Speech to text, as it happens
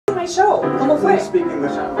my show. ¿Cómo fue? Please speak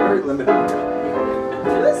English. I'm very limited here.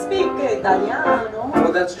 You speak italiano.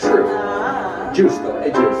 Well, that's true. Ah. Giusto,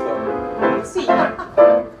 è giusto. Sì.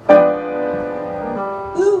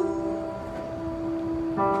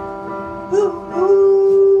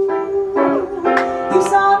 You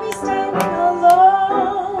saw me standing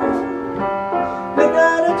alone,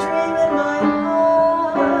 without a dream in my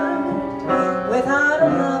heart, without a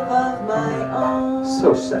love of my own.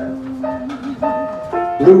 So sad.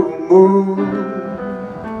 Blue moon,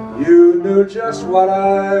 you knew just what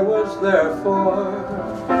I was there for.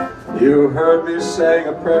 You heard me saying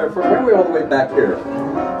a prayer for, why are we all the way back here?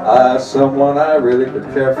 Someone I really could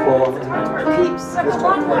care for. Peeps,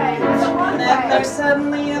 One way. and then there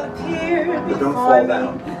suddenly appeared But don't before fall me,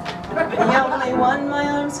 down. the only one my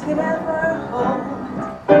arms could ever hold.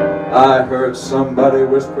 I heard somebody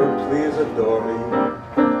whisper, please adore me.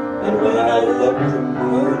 And when I looked, the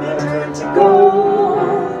moon had turned to gold.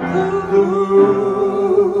 Blue.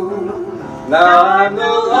 Now I'm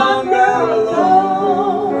no longer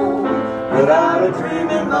alone, without a dream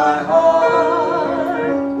in my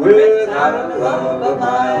heart, without a love of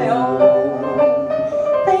my own.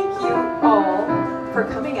 Thank you all for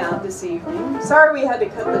coming out this evening. Sorry we had to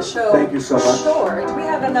cut the show Thank you so much. short. We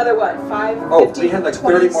had another, what, 5, Oh, 15, we had like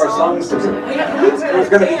 20 30 more songs to do. We had It was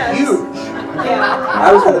going to be dance. huge. Yeah.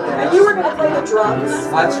 I was going to dance. And you were going to play the drums.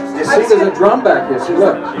 You see, there's a drum back here. See,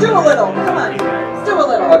 look. Do a little. Come on. Do a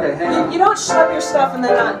little. Okay, hang on. You don't shove your stuff and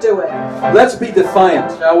then not do it. Let's be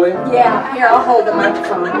defiant, shall we? Yeah. Here, I'll hold the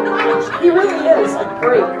microphone. He really is a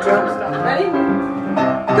great drummer. Ready?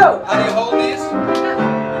 Go. How do you hold these?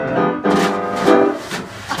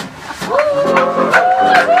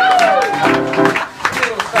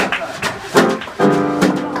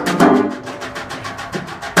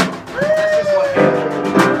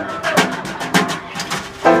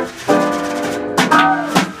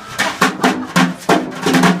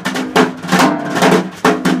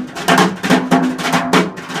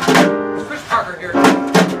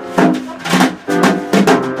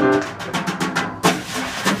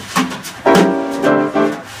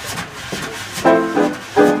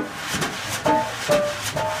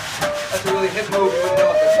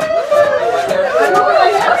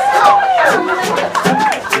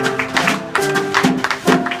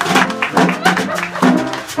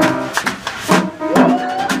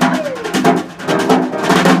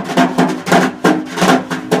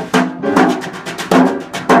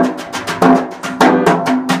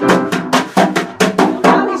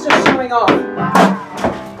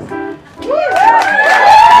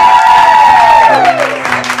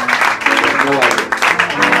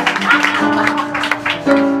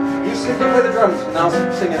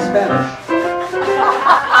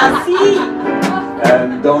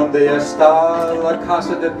 Está la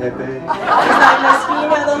casa de Pepe. Está en la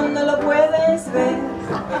esquina donde lo puedes ver.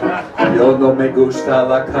 Yo no me gusta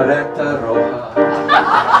la careta roja.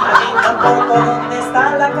 A mí tampoco. ¿Dónde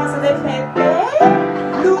está la casa de Pepe?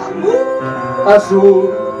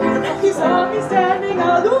 Azul. You saw me standing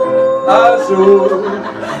alone. Azul.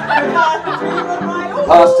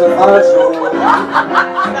 Hasta azul.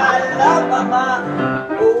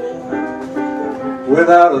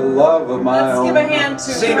 Without a love of my Let's own. give a hand to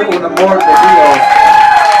Sino Frank. un amor de Dios.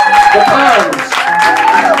 The Pounds.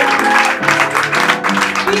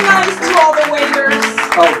 Be nice to all the waiters.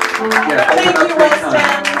 Oh, yeah. Thank you, West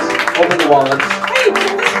End. Open the wallets. Hey,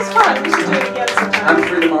 this is fun. We should do it again sometime. I'm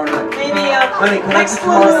free tomorrow night. Maybe Honey, can I next come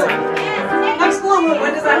full tomorrow? moon. Next full moon.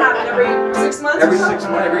 When does that happen? Every 6 months? Every or so? 6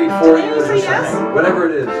 months, every 4 Did Amy years or say yes? something. Whatever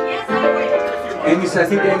it is. Yes, I will. Amy said, I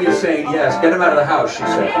think Amy is saying yes. Get him out of the house, she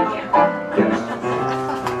said. Yes.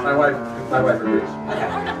 My wife agrees.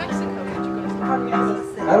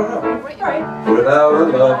 I don't know. Without a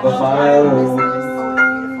love of my own.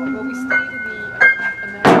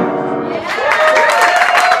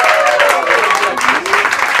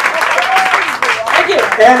 Thank you.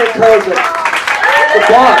 Annie Kozuch, the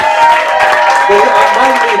boss, my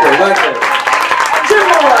leader, right there.